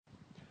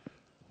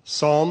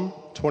Psalm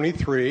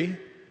 23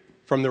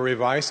 from the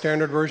Revised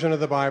Standard Version of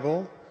the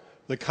Bible,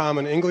 the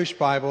Common English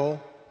Bible,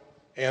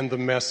 and the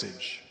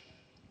Message.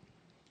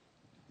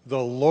 The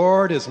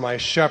Lord is my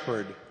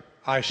shepherd,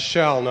 I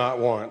shall not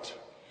want.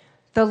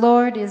 The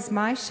Lord is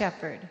my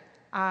shepherd,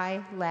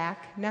 I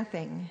lack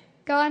nothing.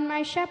 God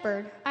my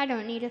shepherd, I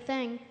don't need a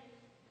thing.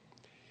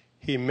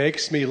 He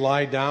makes me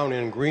lie down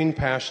in green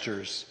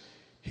pastures.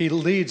 He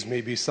leads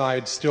me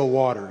beside still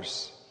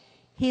waters.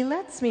 He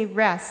lets me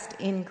rest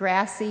in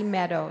grassy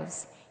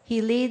meadows.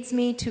 He leads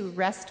me to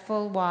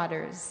restful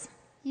waters.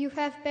 You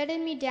have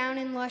bedded me down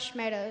in lush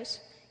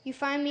meadows. You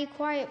find me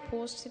quiet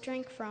pools to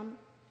drink from.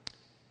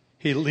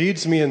 He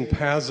leads me in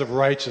paths of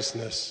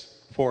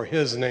righteousness for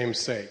his name's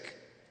sake.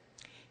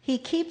 He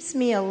keeps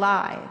me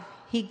alive.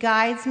 He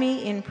guides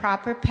me in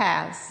proper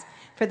paths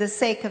for the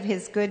sake of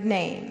his good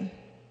name.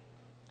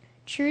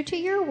 True to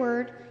your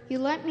word, you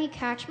let me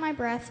catch my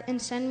breath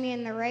and send me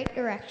in the right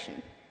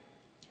direction.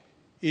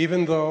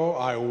 Even though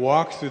I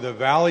walk through the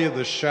valley of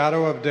the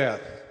shadow of death,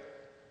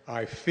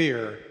 I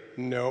fear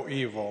no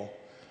evil.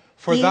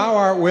 For thou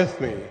art with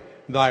me,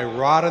 thy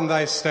rod and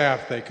thy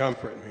staff, they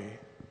comfort me.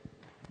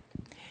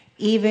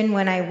 Even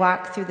when I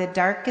walk through the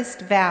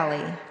darkest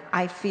valley,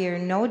 I fear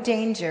no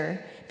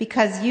danger,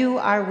 because you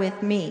are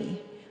with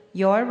me.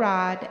 Your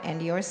rod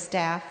and your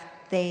staff,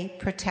 they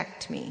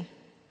protect me.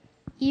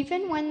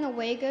 Even when the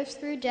way goes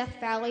through Death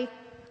Valley,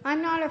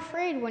 I'm not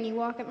afraid when you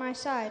walk at my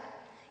side.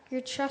 Your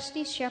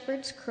trusty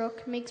shepherd's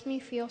crook makes me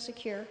feel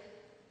secure.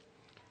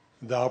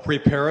 Thou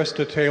preparest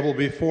a table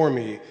before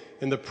me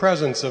in the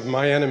presence of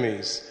my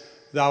enemies.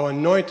 Thou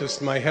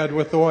anointest my head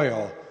with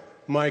oil.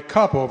 My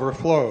cup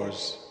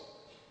overflows.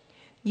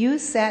 You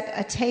set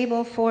a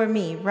table for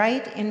me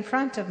right in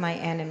front of my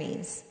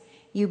enemies.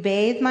 You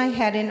bathe my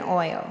head in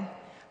oil.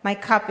 My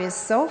cup is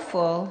so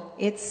full,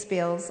 it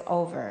spills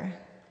over.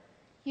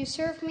 You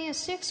serve me a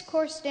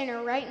 6-course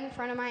dinner right in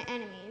front of my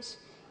enemies.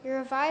 You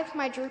revive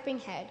my drooping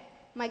head.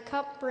 My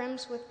cup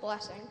brims with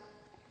blessing.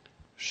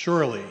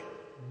 Surely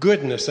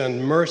goodness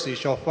and mercy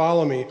shall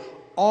follow me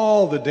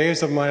all the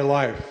days of my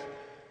life,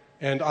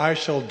 and I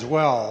shall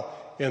dwell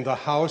in the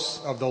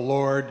house of the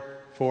Lord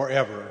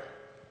forever.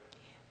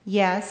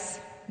 Yes,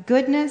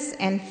 goodness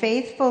and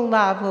faithful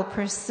love will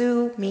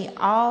pursue me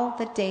all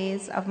the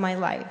days of my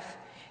life,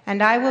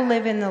 and I will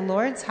live in the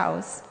Lord's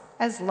house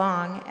as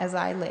long as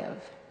I live.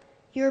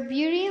 Your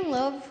beauty and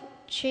love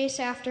chase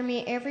after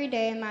me every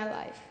day in my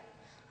life.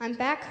 I'm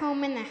back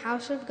home in the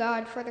house of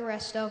God for the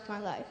rest of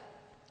my life.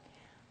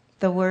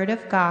 The word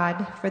of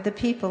God for the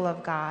people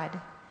of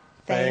God.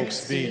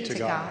 Thanks be to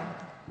God.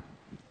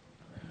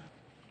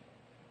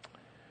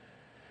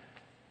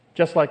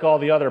 Just like all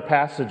the other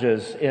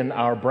passages in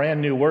our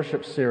brand new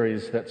worship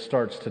series that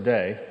starts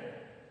today,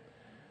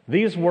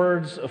 these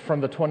words from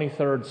the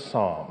 23rd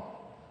Psalm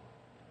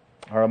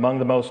are among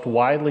the most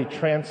widely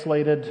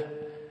translated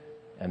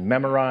and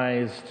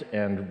memorized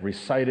and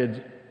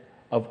recited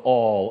of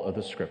all of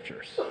the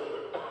scriptures.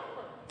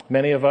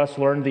 Many of us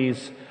learned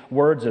these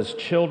words as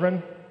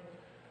children,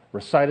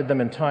 recited them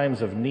in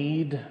times of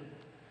need,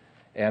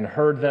 and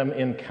heard them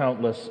in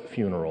countless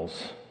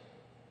funerals.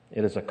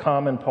 It is a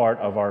common part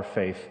of our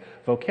faith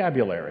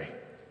vocabulary.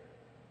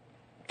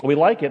 We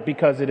like it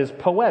because it is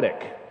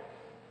poetic.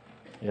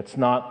 It's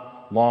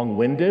not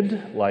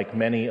long-winded like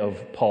many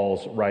of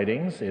Paul's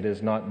writings. It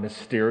is not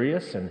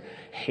mysterious and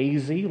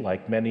hazy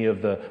like many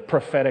of the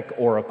prophetic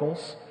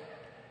oracles.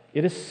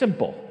 It is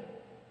simple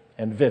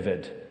and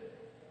vivid.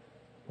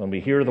 When we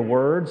hear the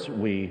words,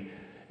 we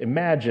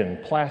imagine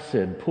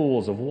placid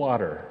pools of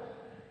water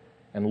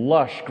and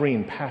lush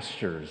green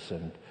pastures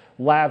and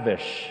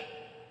lavish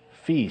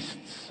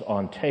feasts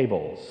on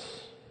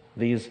tables.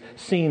 These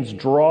scenes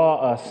draw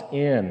us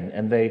in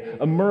and they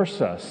immerse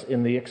us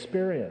in the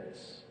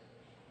experience.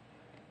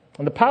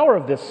 And the power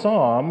of this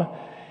psalm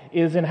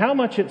is in how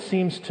much it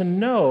seems to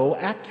know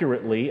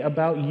accurately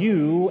about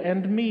you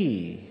and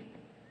me.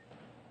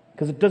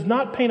 Because it does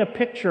not paint a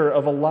picture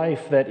of a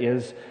life that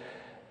is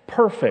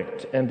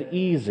perfect and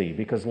easy,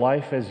 because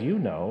life, as you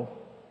know,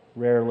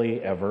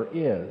 rarely ever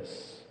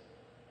is.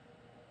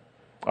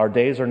 Our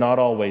days are not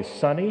always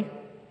sunny,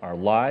 our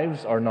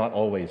lives are not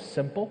always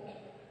simple,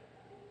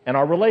 and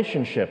our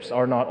relationships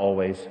are not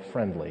always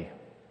friendly.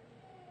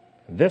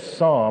 This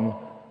psalm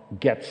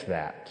gets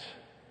that.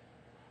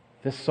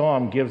 This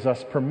psalm gives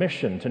us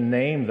permission to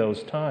name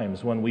those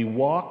times when we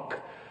walk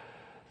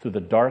through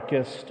the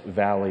darkest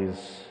valleys,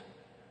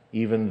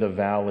 even the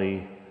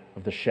valley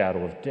of the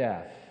shadow of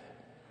death.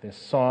 This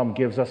psalm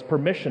gives us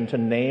permission to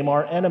name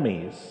our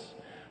enemies,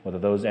 whether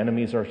those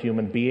enemies are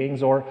human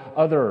beings or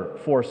other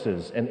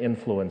forces and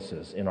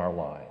influences in our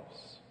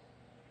lives.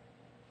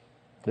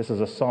 This is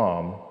a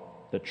psalm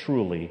that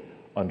truly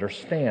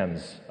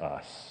understands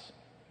us.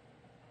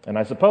 And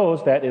I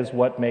suppose that is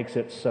what makes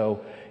it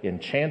so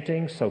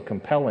enchanting, so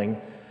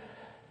compelling,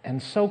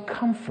 and so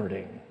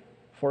comforting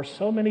for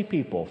so many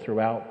people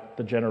throughout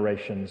the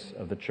generations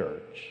of the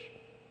church.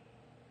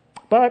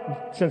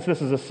 But since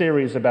this is a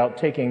series about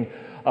taking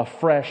a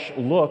fresh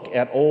look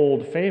at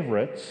old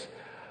favorites,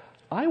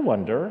 I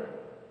wonder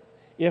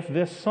if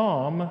this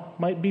psalm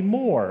might be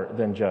more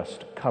than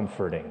just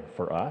comforting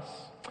for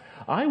us.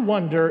 I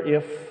wonder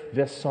if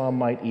this psalm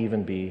might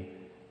even be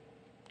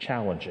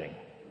challenging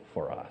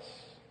for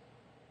us.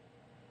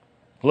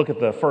 Look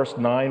at the first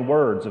 9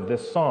 words of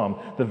this psalm.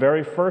 The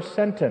very first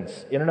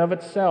sentence, in and of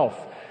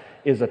itself,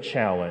 is a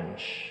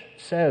challenge.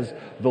 It says,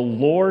 "The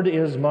Lord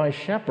is my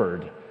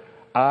shepherd,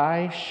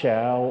 I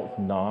shall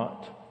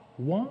not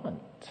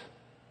want."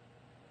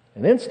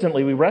 And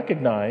instantly we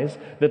recognize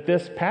that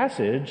this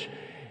passage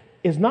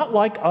is not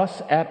like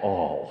us at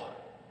all.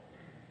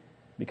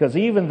 Because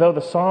even though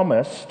the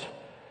psalmist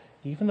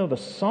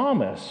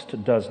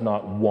does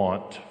not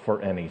want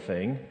for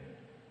anything,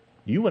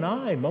 you and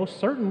I most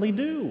certainly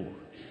do.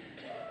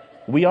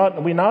 We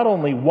not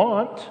only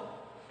want,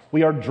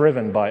 we are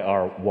driven by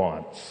our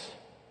wants.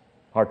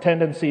 Our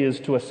tendency is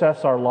to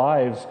assess our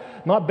lives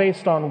not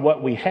based on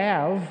what we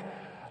have,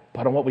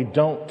 but on what we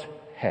don't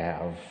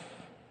have.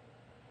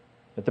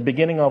 At the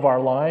beginning of our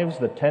lives,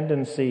 the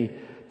tendency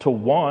to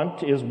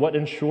want is what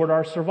ensured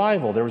our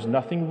survival. There was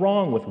nothing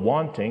wrong with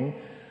wanting.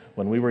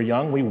 When we were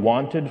young, we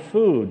wanted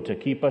food to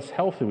keep us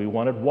healthy. We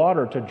wanted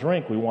water to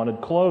drink. We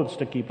wanted clothes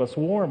to keep us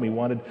warm. We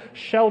wanted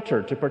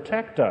shelter to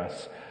protect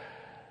us.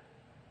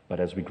 But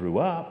as we grew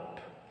up,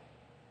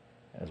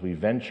 as we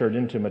ventured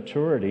into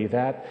maturity,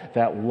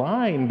 that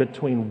line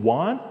between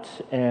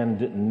want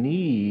and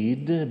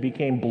need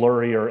became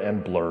blurrier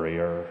and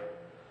blurrier.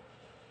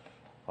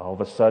 All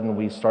of a sudden,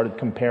 we started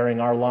comparing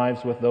our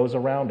lives with those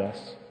around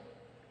us.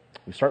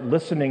 We start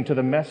listening to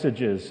the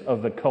messages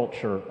of the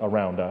culture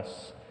around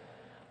us.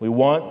 We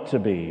want to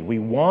be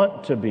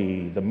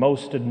the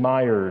most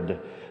admired,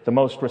 the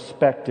most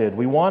respected.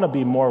 We want to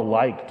be more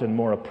liked and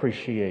more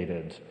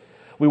appreciated.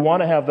 We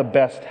want to have the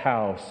best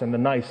house and the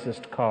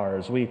nicest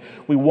cars. We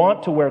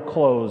want to wear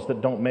clothes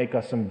that don't make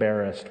us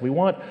embarrassed. We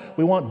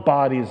want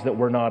bodies that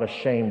we're not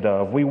ashamed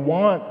of. We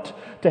want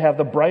to have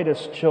the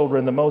brightest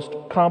children, the most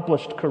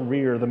accomplished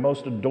career, the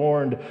most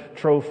adorned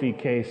trophy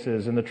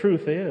cases. And the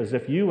truth is,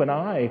 if you and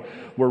I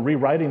were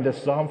rewriting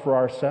this psalm for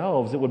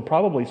ourselves, it would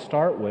probably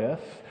start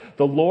with,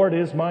 "The Lord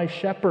is my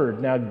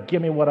shepherd. Now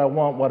give me what I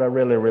want, what I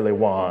really, really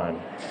want."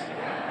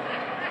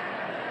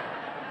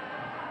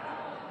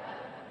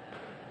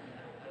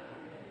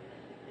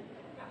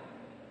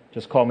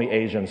 Just call me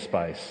Asian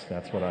Spice.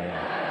 That's what I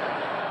am.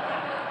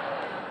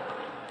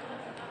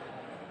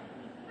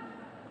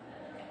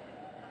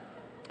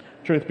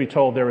 Truth be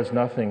told, there is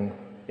nothing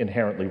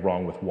inherently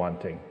wrong with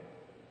wanting.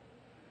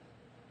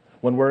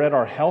 When we're at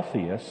our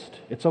healthiest,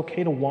 it's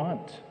okay to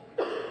want.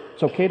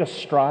 It's okay to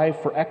strive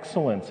for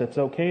excellence. It's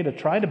okay to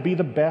try to be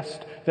the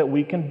best that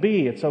we can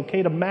be. It's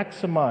okay to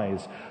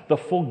maximize the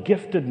full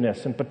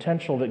giftedness and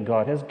potential that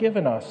God has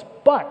given us.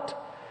 But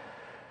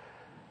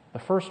the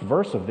first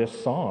verse of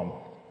this psalm,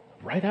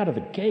 right out of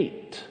the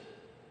gate,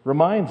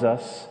 reminds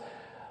us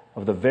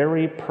of the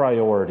very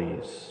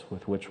priorities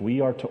with which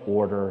we are to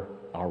order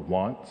our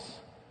wants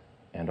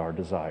and our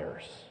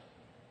desires.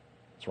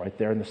 It's right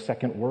there in the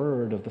second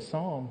word of the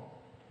psalm.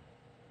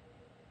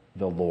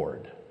 The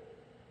Lord.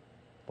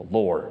 The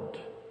Lord.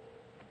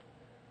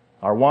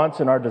 Our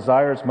wants and our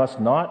desires must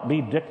not be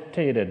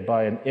dictated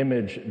by an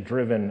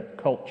image-driven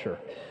culture.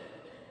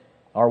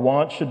 Our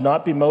wants should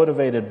not be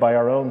motivated by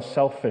our own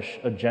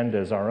selfish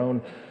agendas, our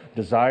own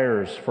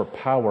desires for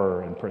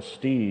power and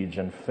prestige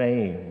and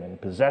fame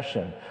and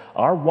possession.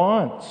 Our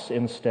wants,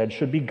 instead,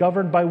 should be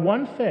governed by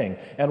one thing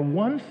and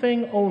one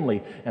thing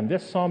only. And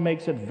this psalm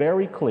makes it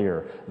very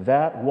clear.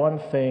 That one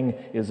thing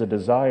is a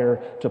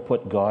desire to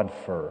put God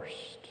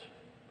first,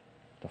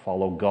 to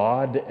follow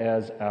God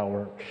as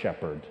our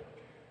shepherd,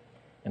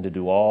 and to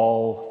do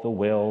all the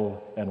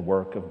will and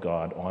work of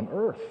God on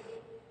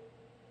earth.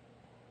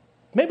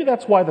 Maybe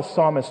that's why the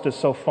psalmist is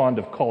so fond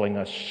of calling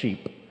us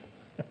sheep.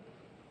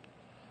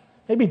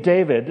 Maybe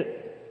David,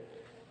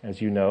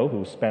 as you know,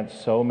 who spent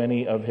so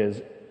many of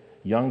his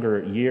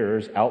younger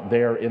years out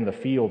there in the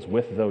fields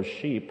with those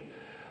sheep,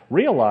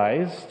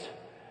 realized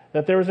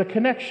that there was a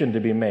connection to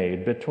be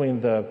made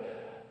between the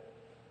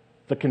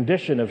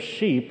condition of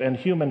sheep and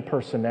human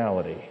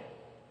personality.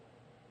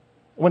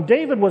 When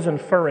David was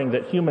inferring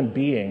that human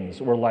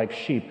beings were like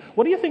sheep,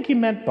 what do you think he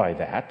meant by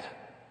that?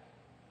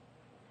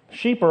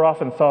 Sheep are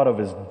often thought of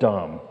as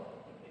dumb.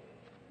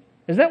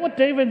 Is that what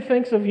David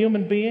thinks of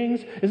human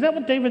beings? Is that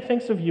what David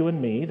thinks of you and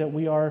me? That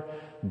we are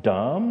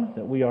dumb?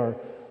 That we are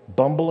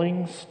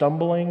bumbling,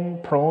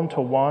 stumbling, prone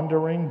to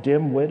wandering,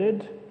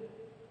 dim-witted?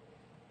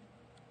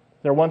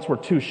 There once were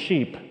 2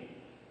 sheep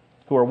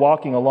who were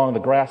walking along the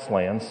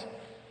grasslands.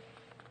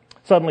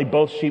 Suddenly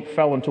both sheep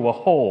fell into a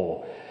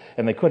hole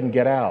and they couldn't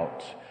get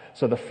out.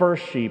 So the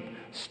first sheep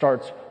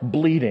starts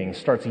bleeding,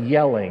 starts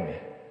yelling,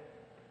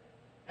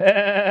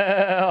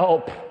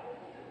 "Help!"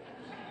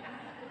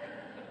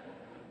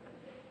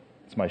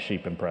 It's my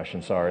sheep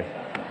impression, sorry.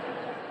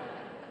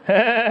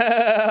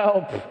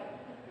 "Help!"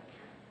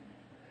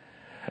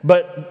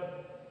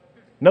 But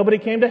nobody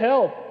came to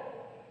help.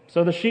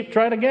 So the sheep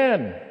tried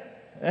again.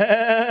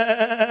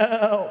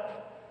 "Help!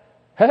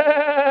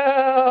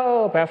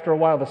 Help!" After a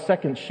while, the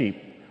second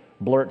sheep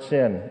blurts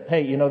in,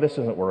 "Hey, this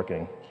isn't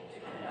working.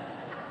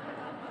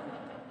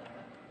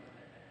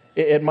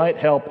 It might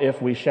help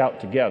if we shout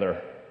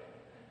together.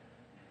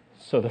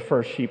 So the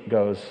first sheep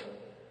goes,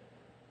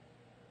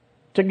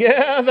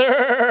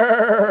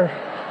 "Together!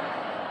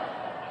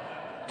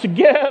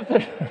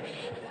 Together!"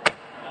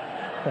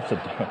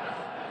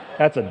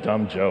 That's a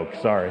dumb joke,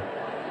 sorry.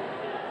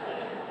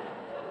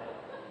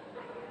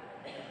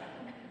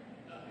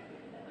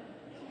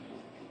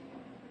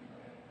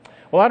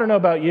 Well, I don't know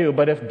about you,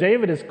 but if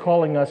David is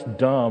calling us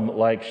dumb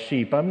like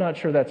sheep, I'm not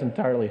sure that's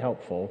entirely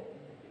helpful.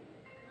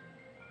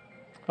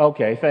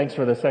 Okay, thanks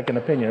for the second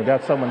opinion. I've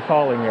got someone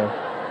calling you.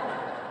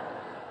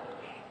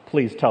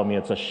 Please tell me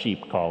it's a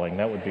sheep calling.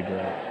 That would be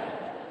great.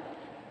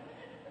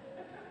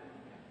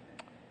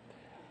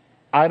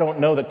 I don't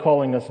know that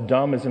calling us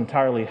dumb is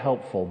entirely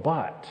helpful,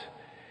 but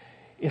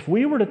if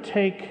we were to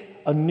take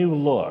a new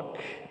look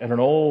at an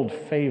old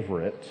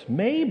favorite,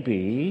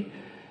 maybe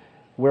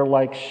we're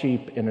like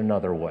sheep in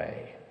another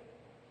way.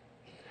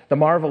 The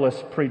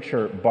marvelous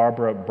preacher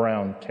Barbara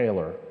Brown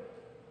Taylor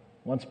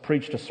once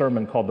preached a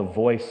sermon called The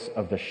Voice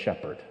of the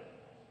Shepherd.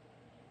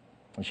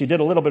 And she did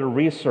a little bit of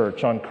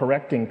research on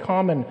correcting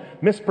common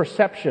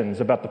misperceptions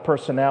about the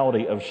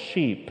personality of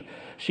sheep.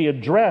 She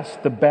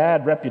addressed the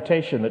bad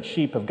reputation that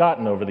sheep have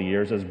gotten over the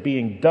years as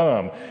being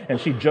dumb, and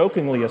she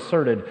jokingly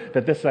asserted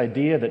that this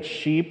idea that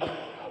sheep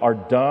are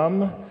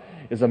dumb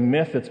is a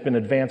myth that's been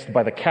advanced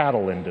by the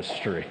cattle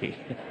industry.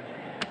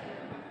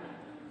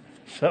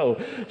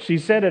 So she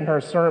said in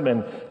her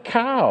sermon,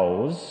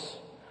 cows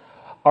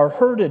are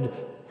herded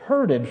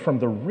from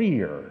the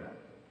rear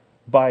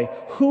by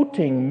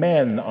hooting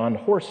men on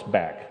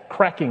horseback,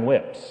 cracking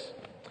whips.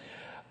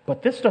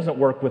 But this doesn't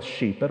work with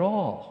sheep at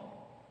all.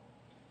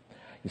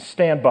 You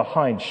stand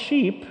behind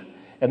sheep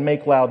and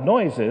make loud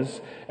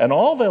noises, and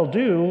all they'll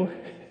do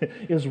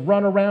is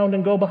run around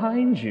and go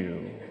behind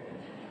you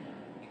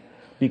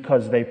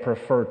because they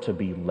prefer to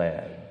be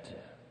led.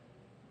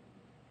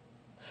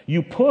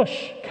 You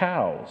push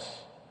cows,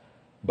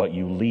 but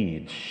you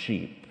lead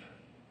sheep.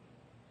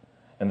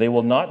 And they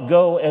will not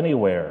go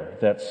anywhere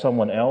that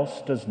someone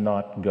else does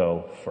not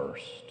go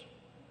first,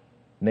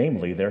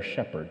 namely their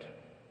shepherd,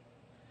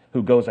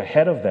 who goes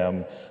ahead of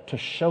them to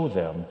show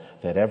them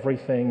that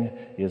everything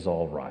is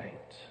all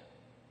right.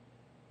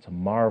 It's a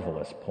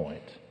marvelous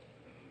point.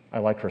 I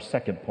like her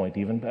second point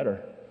even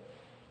better.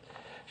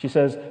 She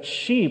says,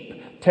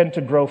 sheep tend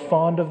to grow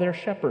fond of their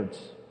shepherds.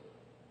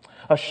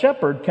 A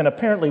shepherd can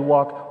apparently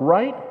walk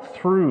right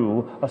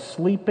through a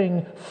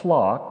sleeping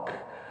flock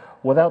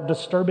without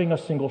disturbing a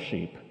single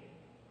sheep,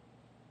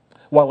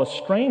 while a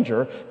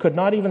stranger could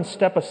not even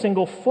step a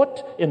single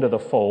foot into the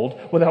fold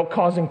without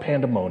causing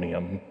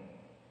pandemonium.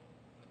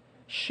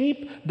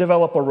 Sheep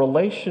develop a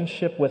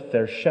relationship with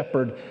their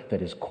shepherd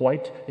that is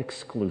quite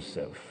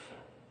exclusive.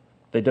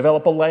 They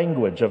develop a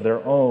language of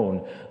their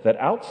own that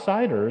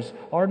outsiders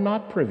are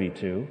not privy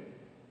to.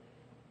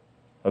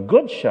 A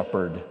good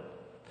shepherd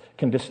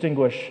can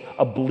distinguish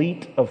a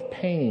bleat of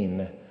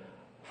pain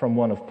from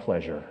one of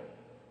pleasure,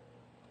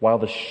 while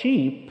the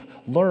sheep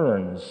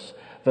learns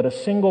that a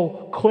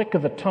single click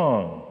of the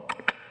tongue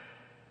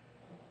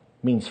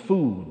means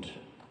food,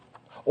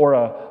 or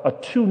a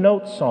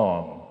two-note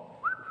song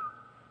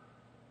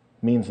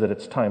means that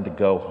it's time to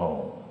go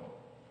home.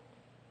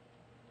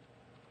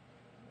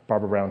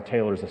 Barbara Brown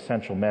Taylor's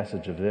essential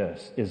message of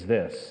this is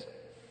this.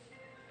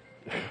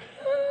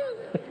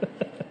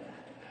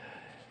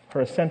 Her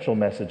essential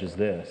message is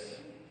this.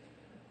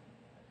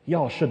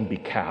 Y'all shouldn't be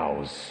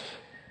cows.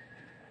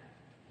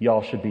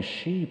 Y'all should be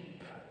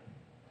sheep.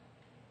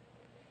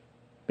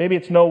 Maybe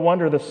it's no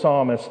wonder the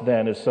psalmist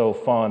then is so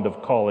fond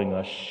of calling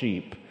us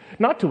sheep.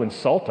 Not to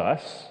insult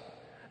us,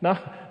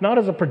 not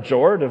as a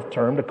pejorative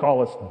term to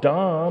call us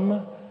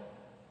dumb,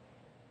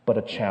 but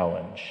a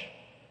challenge.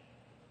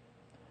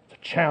 It's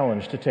a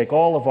challenge to take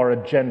all of our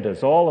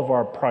agendas, all of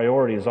our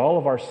priorities, all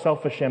of our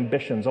selfish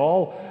ambitions,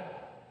 all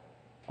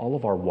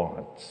of our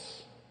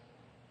wants,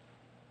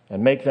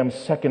 and make them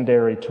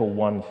secondary to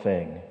one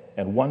thing,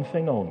 and one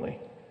thing only: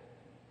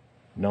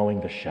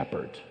 knowing the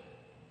shepherd.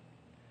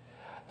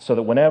 So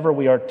that whenever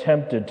we are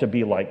tempted to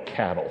be like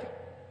cattle,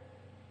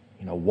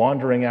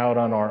 wandering out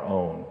on our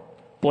own,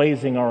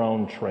 blazing our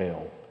own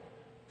trail,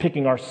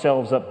 picking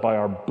ourselves up by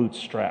our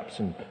bootstraps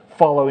and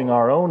following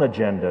our own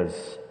agendas,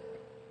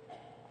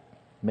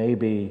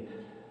 maybe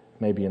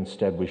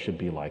instead we should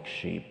be like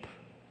sheep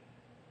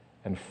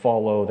and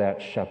follow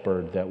that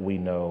shepherd that we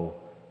know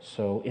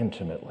so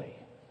intimately.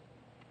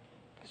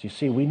 You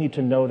see, we need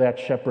to know that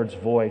shepherd's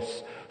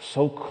voice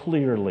so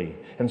clearly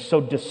and so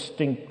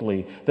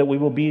distinctly that we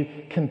will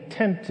be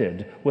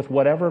contented with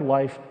whatever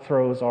life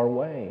throws our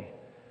way.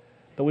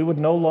 That we would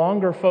no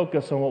longer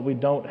focus on what we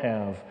don't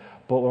have,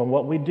 but on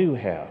what we do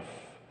have,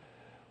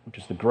 which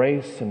is the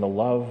grace and the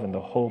love and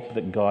the hope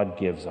that God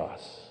gives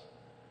us.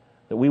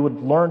 That we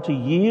would learn to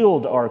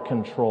yield our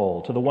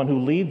control to the one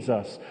who leads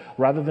us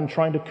rather than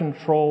trying to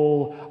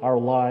control our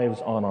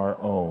lives on our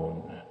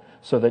own.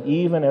 So that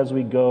even as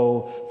we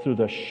go through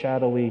the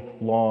shadowy,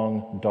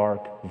 long,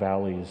 dark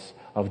valleys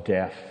of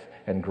death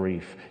and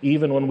grief,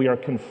 even when we are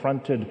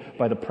confronted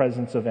by the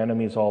presence of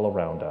enemies all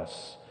around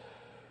us,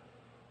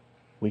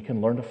 we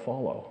can learn to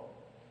follow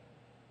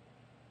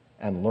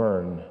and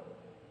learn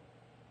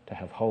to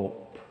have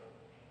hope.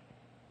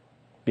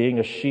 Being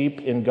a sheep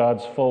in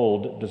God's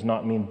fold does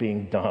not mean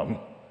being dumb,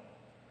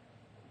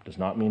 does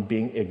not mean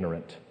being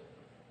ignorant.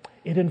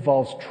 It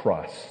involves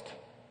trust.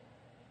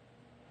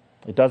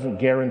 It doesn't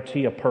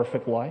guarantee a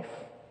perfect life.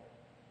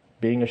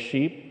 Being a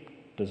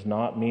sheep does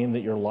not mean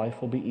that your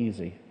life will be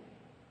easy,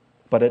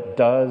 but it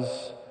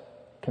does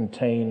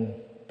contain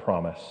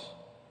promise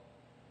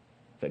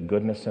that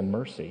goodness and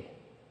mercy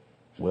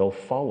will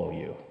follow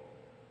you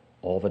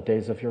all the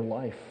days of your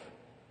life,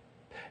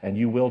 and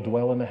you will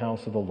dwell in the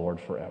house of the Lord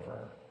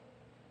forever.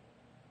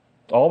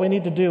 All we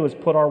need to do is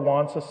put our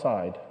wants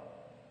aside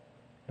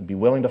and be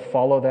willing to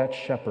follow that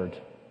shepherd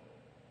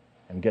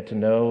and get to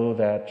know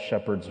that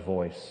shepherd's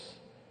voice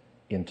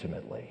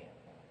intimately.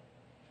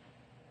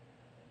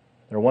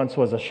 There once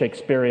was a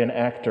Shakespearean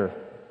actor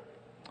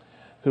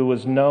who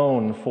was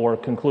known for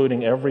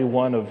concluding every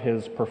one of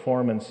his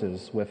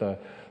performances with a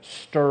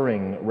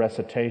stirring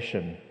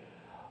recitation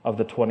of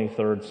the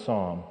 23rd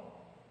Psalm.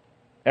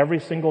 Every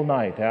single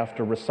night,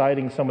 after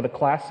reciting some of the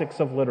classics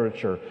of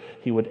literature,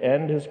 he would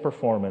end his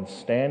performance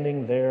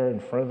standing there in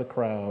front of the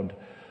crowd,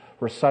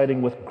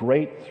 reciting with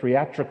great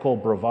theatrical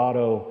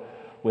bravado,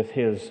 with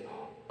his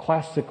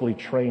classically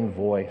trained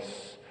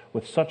voice,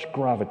 with such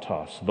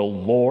gravitas, "The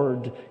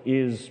Lord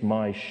is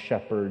my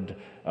shepherd,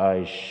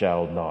 I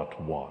shall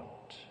not want."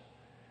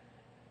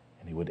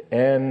 And he would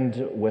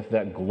end with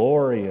that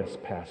glorious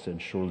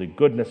passage, "Surely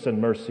goodness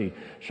and mercy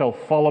shall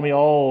follow me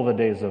all the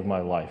days of my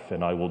life,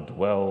 and I will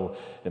dwell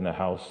in the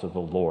house of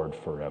the Lord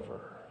forever."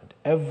 And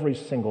every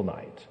single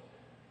night,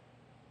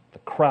 the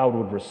crowd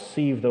would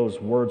receive those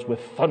words with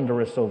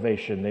thunderous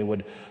ovation. They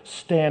would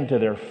stand to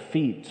their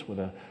feet with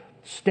a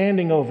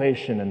standing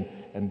ovation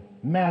and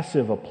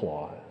massive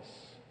applause.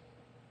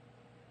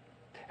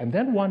 And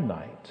then one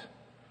night,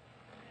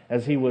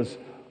 as he was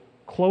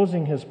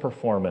closing his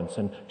performance,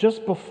 and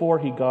just before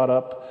he got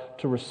up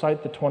to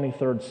recite the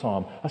 23rd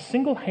Psalm, a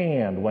single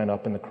hand went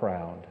up in the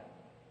crowd.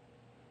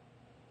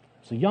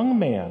 It was a young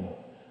man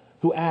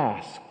who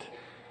asked,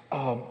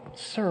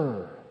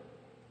 "Sir,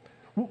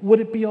 would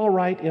it be all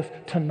right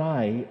if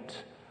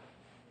tonight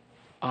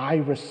I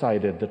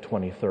recited the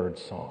 23rd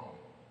Psalm?"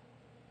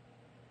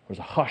 There was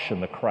a hush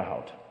in the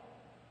crowd.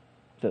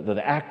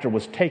 The actor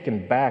was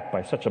taken back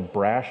by such a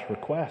brash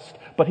request,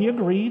 but he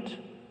agreed.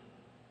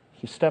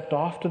 He stepped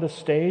off to the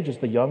stage as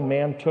the young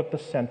man took the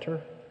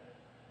center.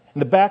 In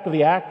the back of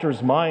the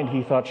actor's mind,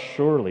 he thought,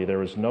 surely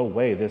there is no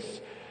way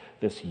this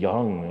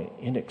young,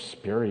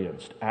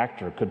 inexperienced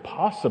actor could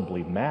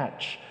possibly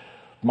match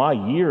my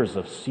years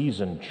of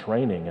seasoned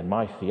training and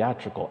my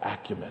theatrical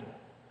acumen.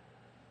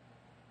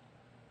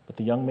 But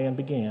the young man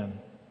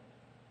began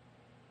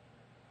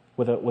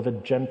with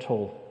a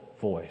gentle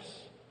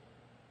voice,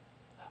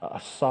 a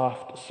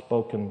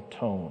soft-spoken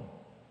tone,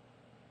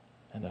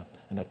 and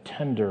a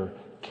tender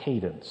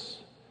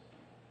cadence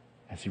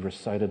as he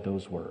recited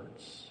those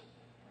words.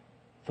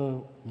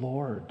 "The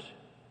Lord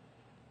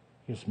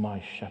is my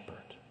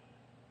shepherd."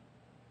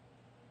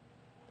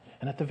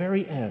 And at the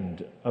very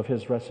end of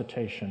his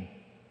recitation,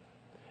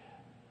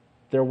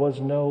 there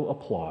was no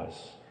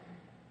applause,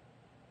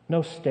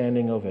 no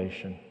standing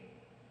ovation,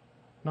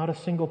 not a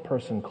single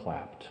person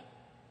clapped.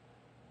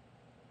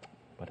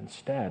 But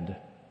instead,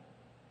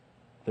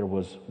 there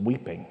was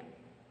weeping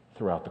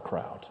throughout the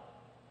crowd.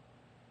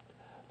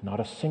 Not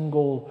a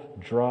single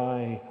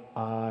dry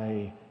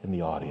eye in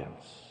the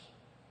audience.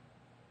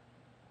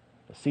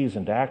 The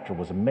seasoned actor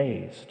was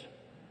amazed.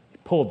 He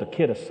pulled the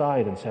kid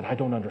aside and said, "I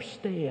don't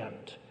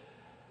understand.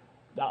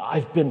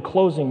 I've been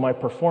closing my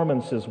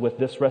performances with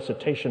this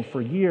recitation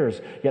for years,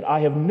 yet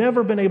I have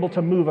never been able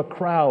to move a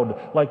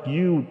crowd like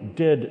you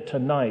did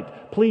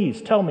tonight.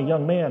 Please tell me,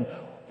 young man,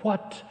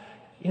 what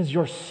is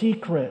your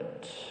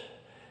secret?"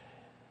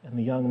 And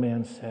the young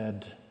man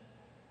said,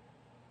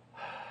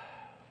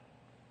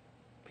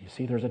 "You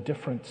see, there's a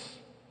difference."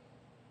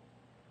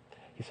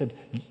 He said,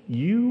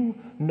 "You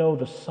know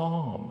the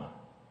psalm,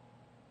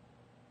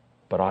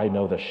 but I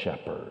know the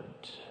shepherd."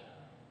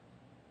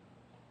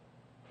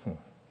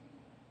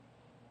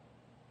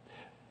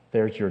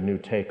 There's your new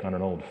take on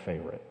an old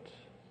favorite.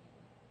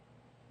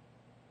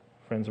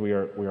 Friends, we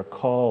are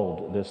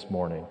called this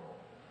morning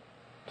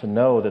to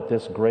know that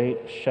this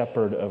great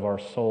shepherd of our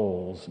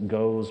souls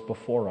goes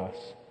before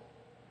us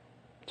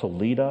to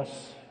lead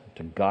us,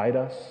 to guide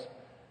us,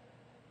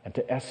 and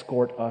to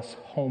escort us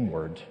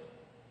homeward.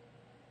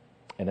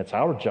 And it's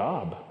our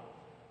job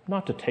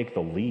not to take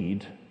the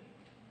lead,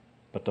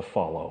 but to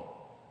follow.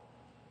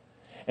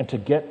 And to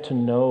get to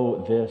know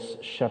this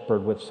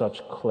shepherd with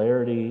such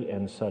clarity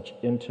and such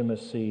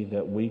intimacy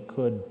that we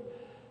could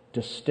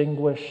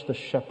distinguish the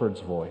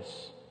shepherd's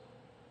voice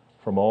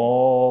from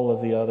all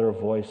of the other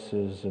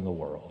voices in the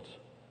world.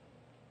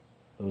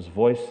 Those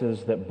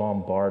voices that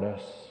bombard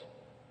us,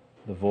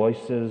 the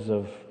voices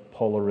of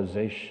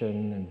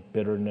polarization and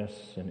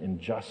bitterness and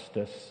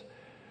injustice,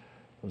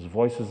 those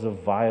voices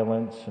of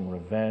violence and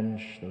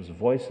revenge, those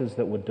voices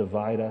that would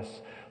divide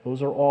us,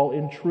 those are all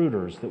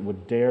intruders that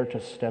would dare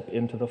to step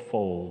into the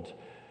fold.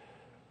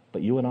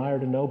 But you and I are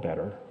to know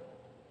better.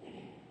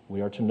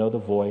 We are to know the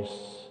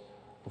voice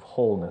of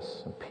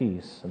wholeness and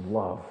peace and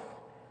love,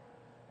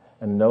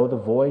 and know the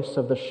voice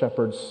of the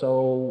shepherd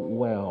so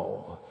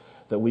well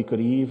that we could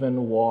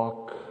even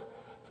walk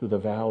through the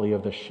valley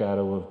of the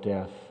shadow of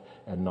death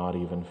and not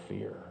even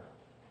fear.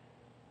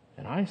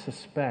 And I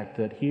suspect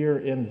that here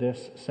in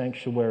this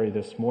sanctuary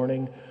this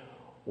morning,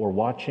 or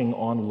watching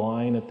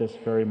online at this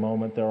very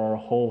moment, there are a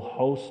whole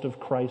host of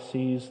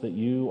crises that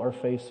you are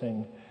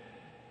facing.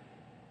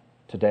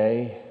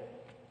 Today,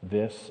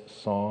 this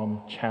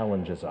psalm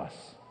challenges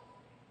us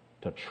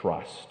to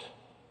trust,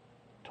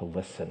 to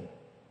listen,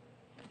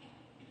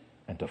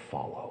 and to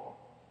follow.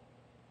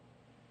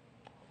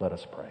 Let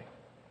us pray.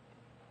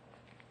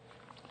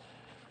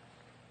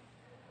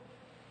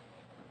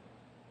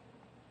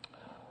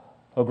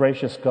 O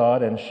gracious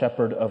God and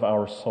shepherd of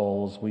our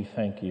souls, we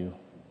thank you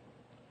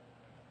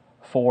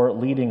for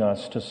leading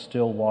us to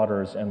still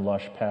waters and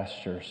lush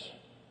pastures,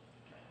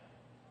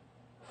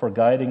 for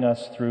guiding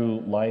us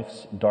through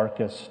life's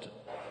darkest,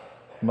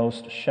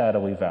 most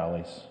shadowy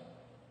valleys,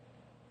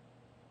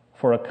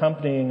 for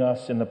accompanying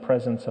us in the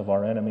presence of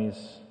our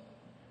enemies,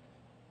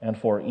 and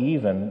for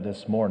even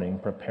this morning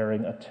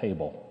preparing a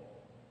table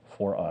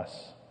for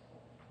us.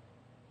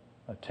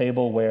 A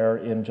table where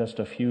in just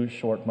a few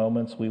short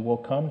moments we will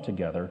come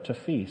together to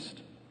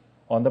feast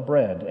on the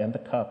bread and the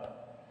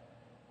cup,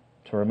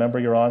 to remember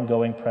your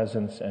ongoing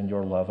presence and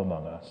your love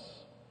among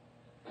us.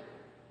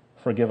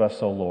 Forgive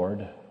us, O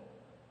Lord,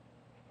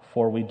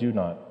 for we do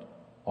not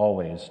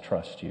always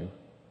trust you.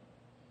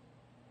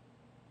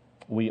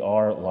 We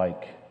are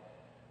like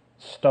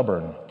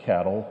stubborn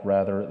cattle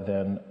rather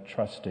than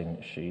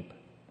trusting sheep.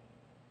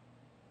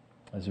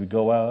 As we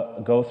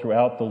go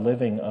throughout the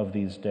living of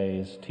these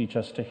days, teach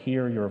us to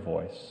hear your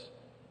voice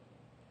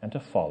and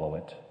to follow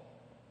it,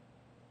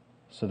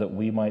 so that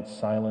we might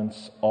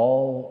silence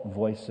all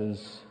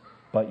voices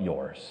but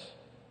yours.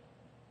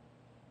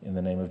 In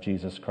the name of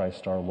Jesus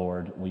Christ our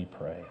Lord, we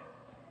pray.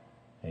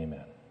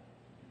 Amen.